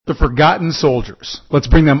The Forgotten Soldiers. Let's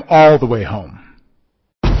bring them all the way home.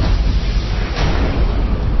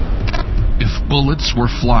 If bullets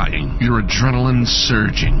were flying, your adrenaline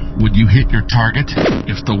surging, would you hit your target?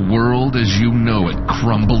 If the world as you know it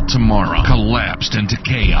crumbled tomorrow, collapsed into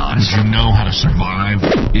chaos, would you know how to survive?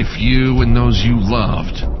 If you and those you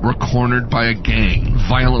loved were cornered by a gang,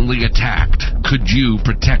 violently attacked, could you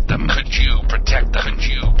protect them? Could you protect them? Could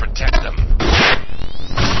you protect them?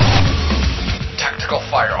 Tactical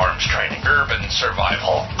firearms training, urban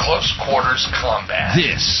survival, close quarters combat.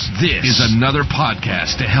 This is another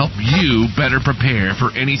podcast to help you better prepare for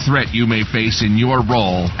any threat you may face in your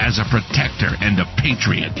role as a protector and a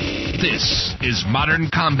patriot. This is Modern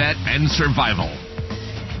Combat and Survival.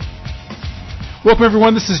 Welcome,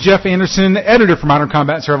 everyone. This is Jeff Anderson, editor for Modern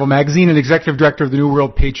Combat and Survival magazine and executive director of the New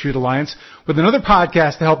World Patriot Alliance, with another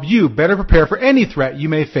podcast to help you better prepare for any threat you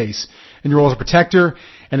may face in your role as a protector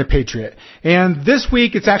and a patriot. And this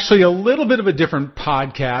week, it's actually a little bit of a different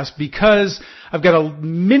podcast because I've got a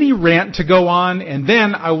mini rant to go on, and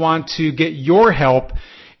then I want to get your help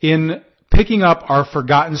in picking up our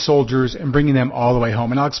forgotten soldiers and bringing them all the way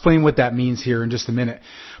home. And I'll explain what that means here in just a minute.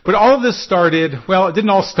 But all of this started, well, it didn't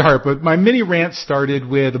all start, but my mini rant started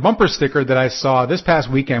with a bumper sticker that I saw this past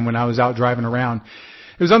weekend when I was out driving around.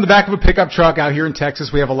 It was on the back of a pickup truck out here in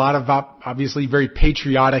Texas. We have a lot of obviously very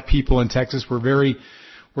patriotic people in Texas. We're very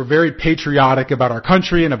patriotic about our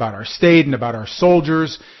country and about our state and about our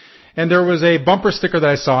soldiers. And there was a bumper sticker that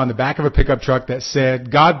I saw on the back of a pickup truck that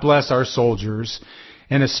said, "God bless our soldiers,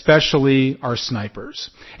 and especially our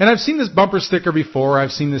snipers." And I've seen this bumper sticker before.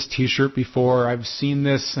 I've seen this t-shirt before. I've seen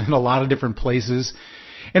this in a lot of different places.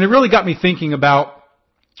 And it really got me thinking about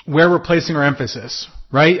where we're placing our emphasis,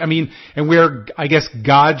 right? I mean, and where I guess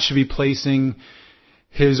God should be placing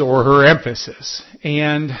his or her emphasis.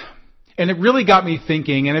 And it really got me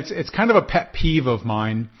thinking, and it's kind of a pet peeve of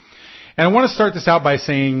mine. And I want to start this out by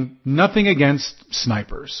saying nothing against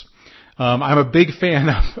snipers. I'm a big fan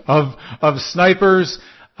of snipers.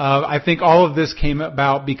 I think all of this came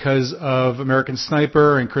about because of American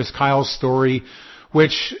Sniper and Chris Kyle's story,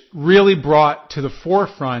 which really brought to the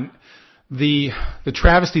forefront the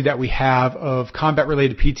travesty that we have of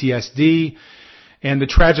combat-related PTSD and the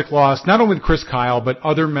tragic loss, not only with Chris Kyle, but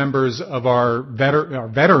other members of our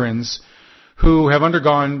veterans who have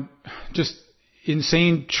undergone just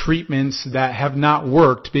insane treatments that have not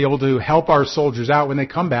worked to be able to help our soldiers out when they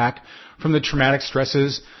come back from the traumatic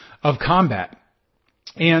stresses of combat.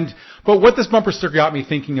 But what this bumper sticker got me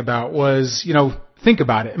thinking about was, think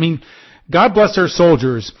about it. I mean, God bless our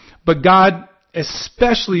soldiers, but God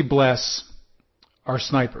especially bless our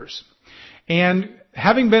snipers. And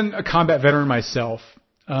having been a combat veteran myself,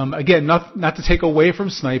 again, not to take away from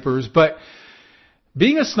snipers, but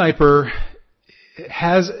being a sniper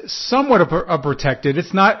has somewhat a protected,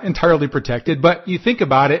 it's not entirely protected, but you think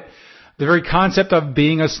about it, the very concept of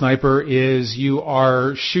being a sniper is you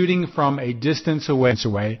are shooting from a distance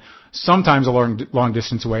away, sometimes a long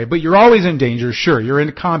distance away, but you're always in danger. Sure, you're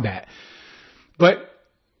in combat. But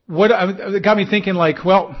it got me thinking,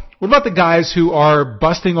 what about the guys who are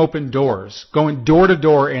busting open doors, going door to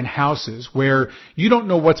door in houses where you don't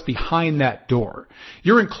know what's behind that door?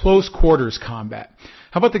 You're in close quarters combat.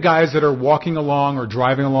 How about the guys that are walking along or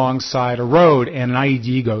driving alongside a road and an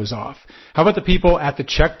IED goes off? How about the people at the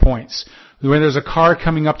checkpoints when there's a car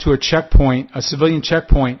coming up to a checkpoint, a civilian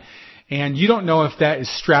checkpoint, and you don't know if that is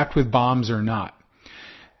strapped with bombs or not?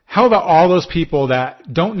 How about all those people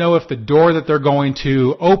that don't know if the door that they're going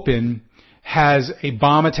to open has a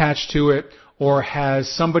bomb attached to it or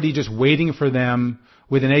has somebody just waiting for them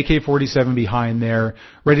with an AK-47 behind there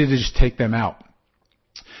ready to just take them out?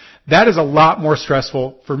 That is a lot more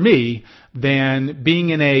stressful for me than being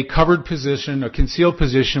in a covered position, a concealed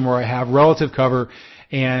position where I have relative cover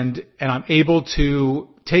and I'm able to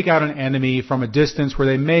take out an enemy from a distance where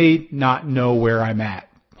they may not know where I'm at.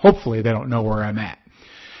 Hopefully they don't know where I'm at.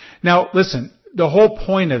 Now, listen, the whole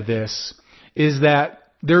point of this is that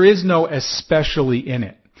there is no especially in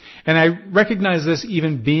it. And I recognize this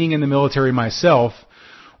even being in the military myself,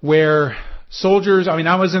 where soldiers,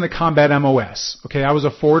 I was in the combat MOS. Okay, I was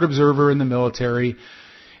a forward observer in the military,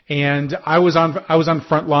 and I was on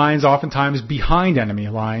front lines, oftentimes behind enemy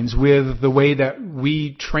lines, with the way that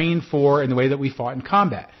we trained for and the way that we fought in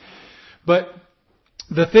combat. But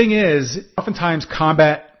the thing is, oftentimes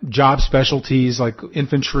combat job specialties like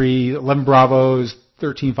infantry, 11 Bravos,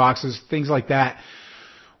 13 Foxes, things like that,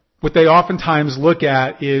 what they oftentimes look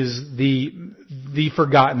at is the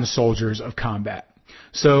forgotten soldiers of combat.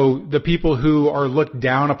 So the people who are looked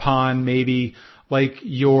down upon, maybe like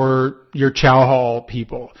your chow hall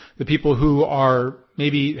people, the people who are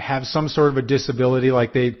maybe have some sort of a disability,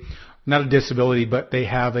 like not a disability, but they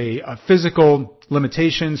have a physical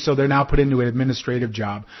limitation, so they're now put into an administrative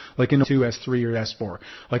job, like in S2, S3, or S4,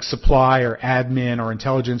 like supply or admin or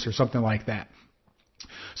intelligence or something like that.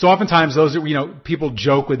 So oftentimes those are, people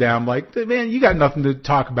joke with them like, man, you got nothing to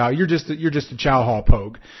talk about. You're just a chow hall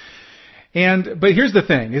pogue. But here's the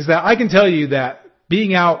thing, is that I can tell you that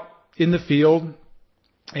being out in the field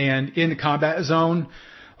and in the combat zone,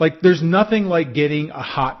 like there's nothing like getting a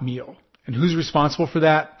hot meal. And who's responsible for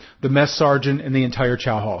that? The mess sergeant and the entire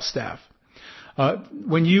chow hall staff.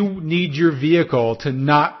 When you need your vehicle to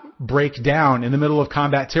not break down in the middle of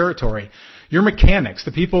combat territory, your mechanics,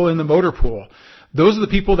 the people in the motor pool, those are the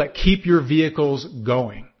people that keep your vehicles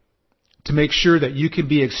going to make sure that you can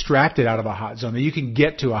be extracted out of a hot zone, that you can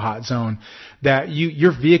get to a hot zone, that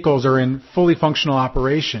your vehicles are in fully functional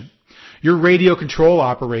operation. Your radio control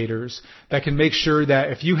operators that can make sure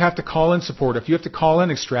that if you have to call in support, if you have to call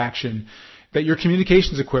in extraction, that your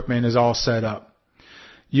communications equipment is all set up.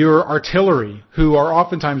 Your artillery, who are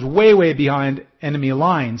oftentimes way, way behind enemy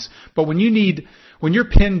lines, but when you're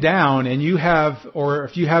pinned down and you have, or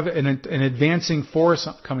if you have an advancing force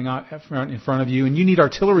coming out in front of you and you need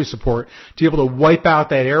artillery support to be able to wipe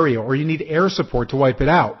out that area, or you need air support to wipe it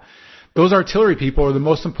out, those artillery people are the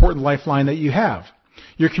most important lifeline that you have.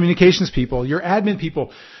 Your communications people, your admin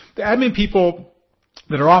people, the admin people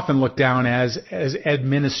that are often looked down as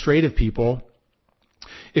administrative people.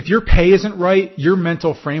 If your pay isn't right, your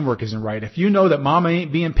mental framework isn't right. If you know that mama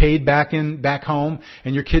ain't being paid back home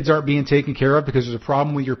and your kids aren't being taken care of because there's a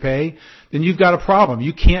problem with your pay, then you've got a problem.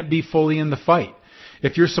 You can't be fully in the fight.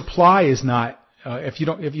 If your supply is not,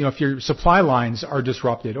 if your supply lines are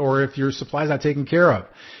disrupted, or if your supply is not taken care of,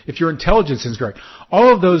 if your intelligence is correct,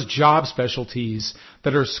 all of those job specialties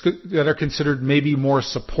that are considered maybe more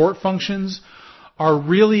support functions are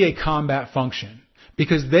really a combat function,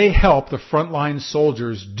 because they help the frontline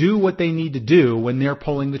soldiers do what they need to do when they're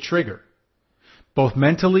pulling the trigger, both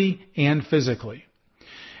mentally and physically.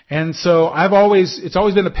 And so it's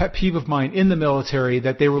always been a pet peeve of mine in the military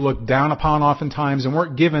that they were looked down upon oftentimes and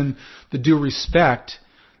weren't given the due respect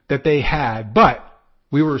that they had. But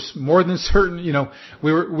we were more than certain,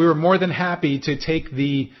 we were more than happy to take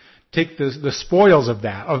the spoils of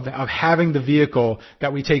that, of having the vehicle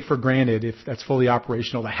that we take for granted, if that's fully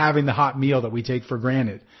operational, to having the hot meal that we take for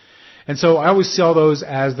granted. And so I always see all those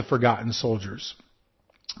as the forgotten soldiers.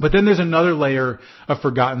 But then there's another layer of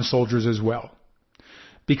forgotten soldiers as well,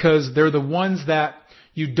 because they're the ones that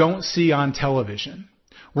you don't see on television.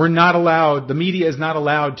 The media is not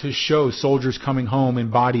allowed to show soldiers coming home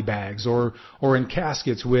in body bags or in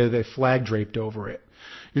caskets with a flag draped over it.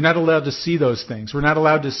 You're not allowed to see those things. We're not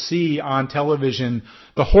allowed to see on television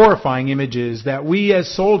the horrifying images that we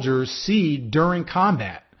as soldiers see during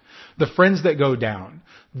combat. The friends that go down,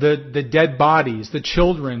 the dead bodies, the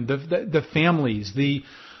children, the families, the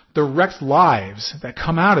wrecked lives that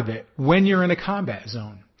come out of it when you're in a combat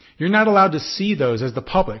zone. You're not allowed to see those as the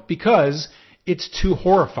public because it's too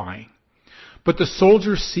horrifying. But the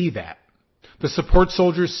soldiers see that. The support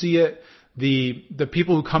soldiers see it. The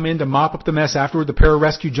people who come in to mop up the mess afterward, the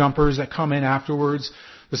pararescue jumpers that come in afterwards,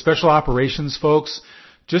 the special operations folks,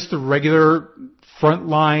 just the regular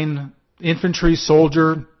frontline infantry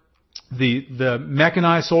soldier, the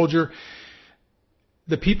mechanized soldier,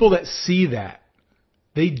 the people that see that,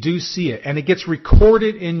 they do see it, and it gets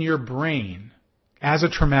recorded in your brain as a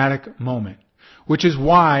traumatic moment, which is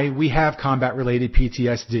why we have combat-related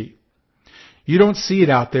PTSD. You don't see it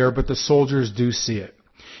out there, but the soldiers do see it.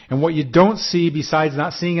 And what you don't see, besides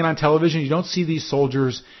not seeing it on television, you don't see these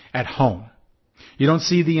soldiers at home. You don't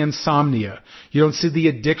see the insomnia. You don't see the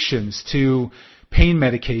addictions to pain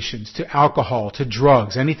medications, to alcohol, to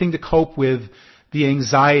drugs, anything to cope with the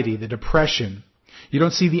anxiety, the depression. You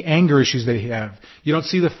don't see the anger issues they have. You don't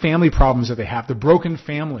see the family problems that they have, the broken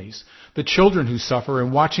families, the children who suffer,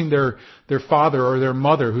 and watching their father or their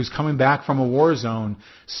mother who's coming back from a war zone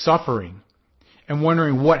suffering and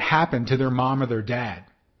wondering what happened to their mom or their dad.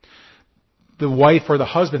 The wife or the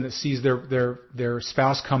husband that sees their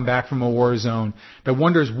spouse come back from a war zone, that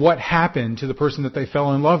wonders what happened to the person that they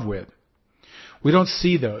fell in love with. We don't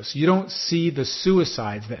see those. You don't see the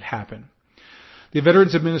suicides that happen. The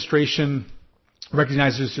Veterans Administration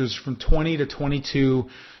recognizes there's from 20 to 22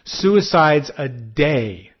 suicides a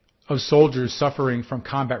day of soldiers suffering from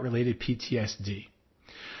combat-related PTSD.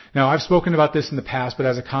 Now, I've spoken about this in the past, but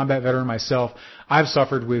as a combat veteran myself, I've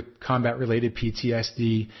suffered with combat-related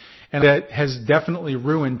PTSD, and that has definitely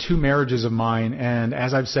ruined 2 marriages of mine, and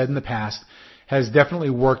as I've said in the past, has definitely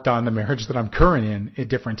worked on the marriage that I'm current in at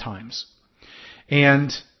different times.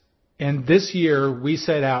 And this year, we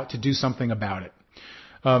set out to do something about it.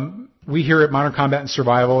 We here at Modern Combat and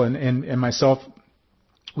Survival and myself,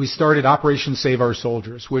 we started Operation Save Our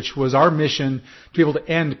Soldiers, which was our mission to be able to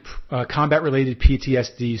end combat-related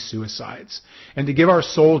PTSD suicides and to give our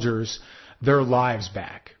soldiers their lives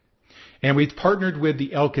back. And we've partnered with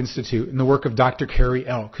the Elk Institute and the work of Dr. Carrie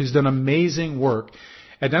Elk, who's done amazing work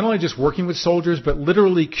at not only just working with soldiers, but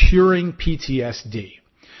literally curing PTSD.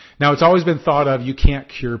 Now, it's always been thought of you can't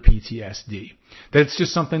cure PTSD, that it's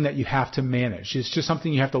just something that you have to manage. It's just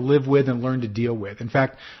something you have to live with and learn to deal with. In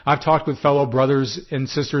fact, I've talked with fellow brothers and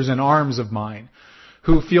sisters in arms of mine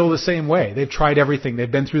who feel the same way. They've tried everything.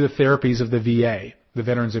 They've been through the therapies of the VA, the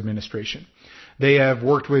Veterans Administration. They have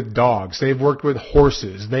worked with dogs. They've worked with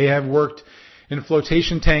horses. They have worked in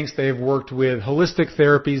flotation tanks. They've worked with holistic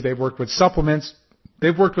therapies. They've worked with supplements.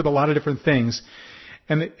 They've worked with a lot of different things.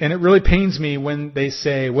 And it really pains me when they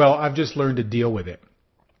say, well, I've just learned to deal with it.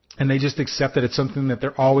 And they just accept that it's something that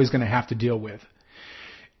they're always going to have to deal with.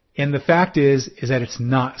 And the fact is that it's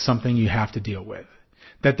not something you have to deal with.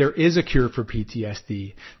 That there is a cure for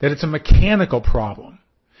PTSD. That it's a mechanical problem.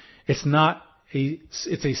 It's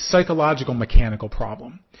a psychological mechanical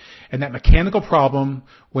problem. And that mechanical problem,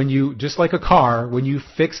 when you, just like a car, when you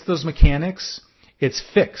fix those mechanics, it's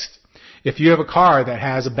fixed. If you have a car that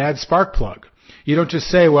has a bad spark plug, you don't just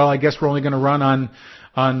say, well, I guess we're only going to run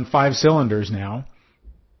on 5 cylinders now.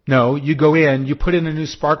 No, you go in, you put in a new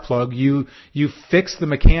spark plug, you fix the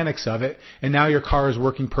mechanics of it, and now your car is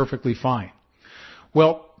working perfectly fine.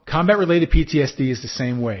 Well, combat-related PTSD is the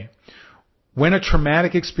same way. When a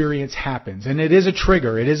traumatic experience happens, and it is a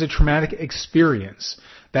trigger, it is a traumatic experience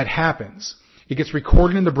that happens, it gets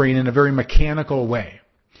recorded in the brain in a very mechanical way.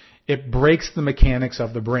 It breaks the mechanics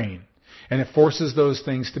of the brain. And it forces those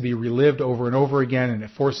things to be relived over and over again, and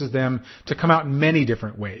it forces them to come out in many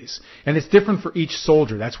different ways. And it's different for each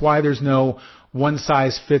soldier. That's why there's no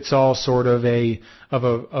one-size-fits-all sort of a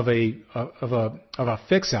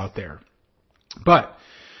fix out there. But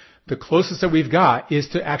the closest that we've got is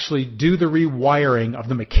to actually do the rewiring of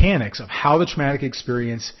the mechanics of how the traumatic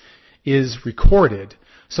experience is recorded,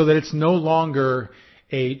 so that it's no longer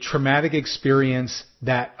a traumatic experience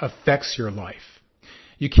that affects your life.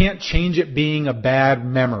 You can't change it being a bad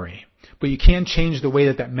memory, but you can change the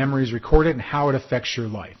way that memory is recorded and how it affects your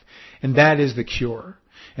life. And that is the cure.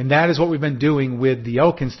 And that is what we've been doing with the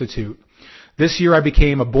Elk Institute. This year I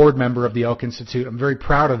became a board member of the Elk Institute. I'm very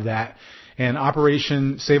proud of that. And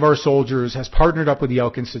Operation Save Our Soldiers has partnered up with the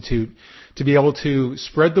Elk Institute to be able to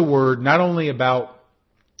spread the word, not only about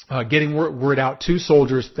getting word out to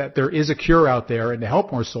soldiers that there is a cure out there and to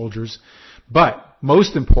help more soldiers, but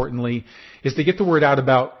most importantly is to get the word out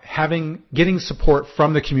about getting support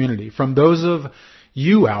from the community, from those of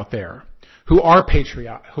you out there who are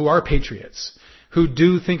patriots, who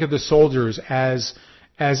do think of the soldiers as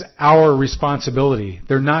our responsibility.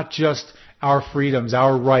 They're not just our freedoms,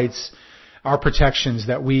 our rights, our protections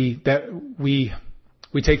that we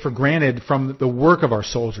take for granted from the work of our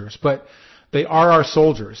soldiers, but they are our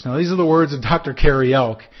soldiers. Now, these are the words of Dr. Carrie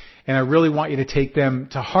Elk, and I really want you to take them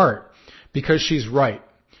to heart, because she's right.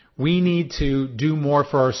 We need to do more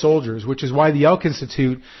for our soldiers, which is why the Elk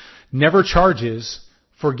Institute never charges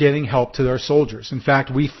for getting help to their soldiers. In fact,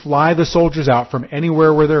 we fly the soldiers out from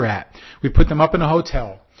anywhere where they're at. We put them up in a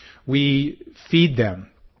hotel. We feed them.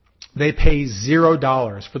 They pay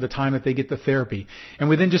 $0 for the time that they get the therapy. And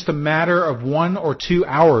within just a matter of 1 or 2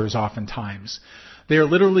 hours oftentimes, they are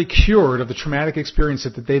literally cured of the traumatic experience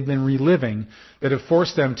that they've been reliving that have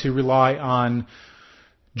forced them to rely on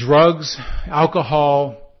drugs,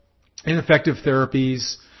 alcohol, ineffective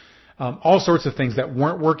therapies, all sorts of things that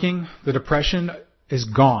weren't working. The depression is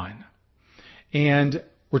gone. And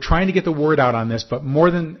we're trying to get the word out on this, but more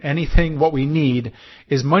than anything, what we need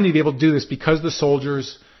is money to be able to do this, because the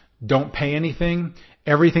soldiers don't pay anything.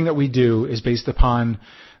 Everything that we do is based upon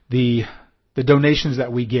the donations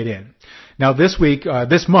that we get in. Now this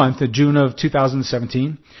month, June of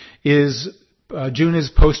 2017, June is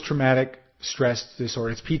post-traumatic stress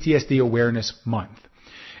disorder. It's PTSD Awareness Month.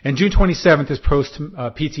 And June 27th is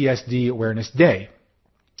PTSD Awareness Day.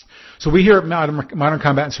 So we here at Modern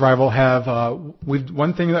Combat and Survival have,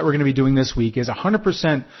 one thing that we're going to be doing this week is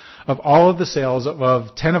 100% of all of the sales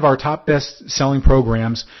of 10 of our top best selling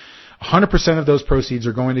programs, 100% of those proceeds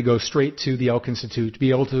are going to go straight to the Elk Institute to be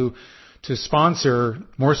able to sponsor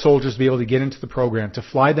more soldiers to be able to get into the program, to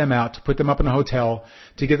fly them out, to put them up in a hotel,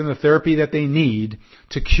 to give them the therapy that they need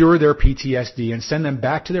to cure their PTSD and send them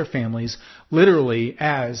back to their families, literally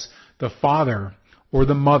as the father or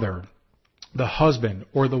the mother, the husband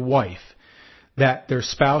or the wife that their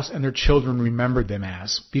spouse and their children remembered them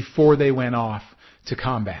as before they went off to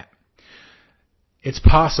combat. It's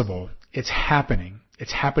possible. It's happening.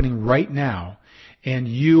 It's happening right now, and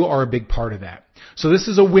you are a big part of that. So this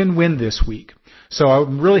is a win-win this week. So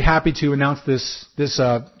I'm really happy to announce this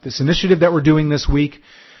initiative that we're doing this week.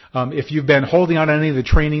 If you've been holding on any of the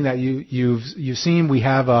training that you've seen, we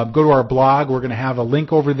have go to our blog. We're going to have a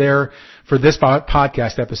link over there for this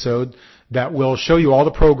podcast episode that will show you all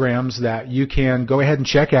the programs that you can go ahead and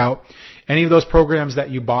check out. Any of those programs that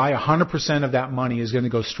you buy, 100% of that money is going to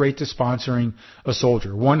go straight to sponsoring a soldier,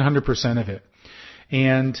 100% of it.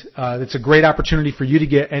 And it's a great opportunity for you to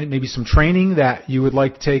get maybe some training that you would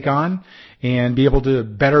like to take on and be able to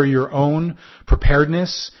better your own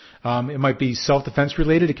preparedness. It might be self-defense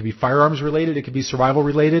related. It could be firearms related. It could be survival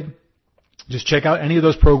related. Just check out any of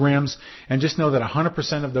those programs and just know that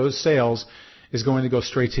 100% of those sales is going to go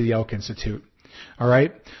straight to the Elk Institute. All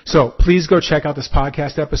right? So please go check out this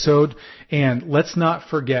podcast episode, and let's not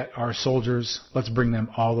forget our soldiers. Let's bring them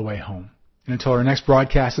all the way home. And until our next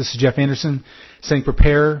broadcast, this is Jeff Anderson saying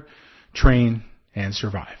prepare, train, and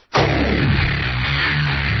survive.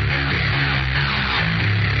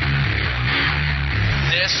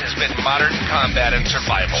 This has been Modern Combat and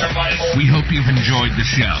Survival. We hope you've enjoyed the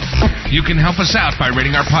show. You can help us out by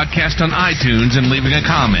rating our podcast on iTunes and leaving a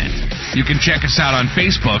comment. You can check us out on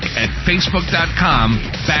Facebook at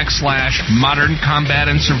facebook.com/Modern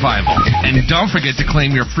Combat and Survival. And don't forget to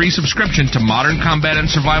claim your free subscription to Modern Combat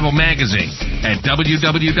and Survival magazine at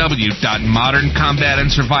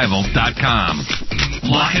www.moderncombatandsurvival.com.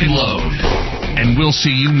 Lock and load. And we'll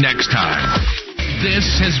see you next time.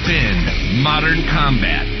 This has been Modern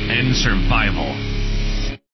Combat and Survival.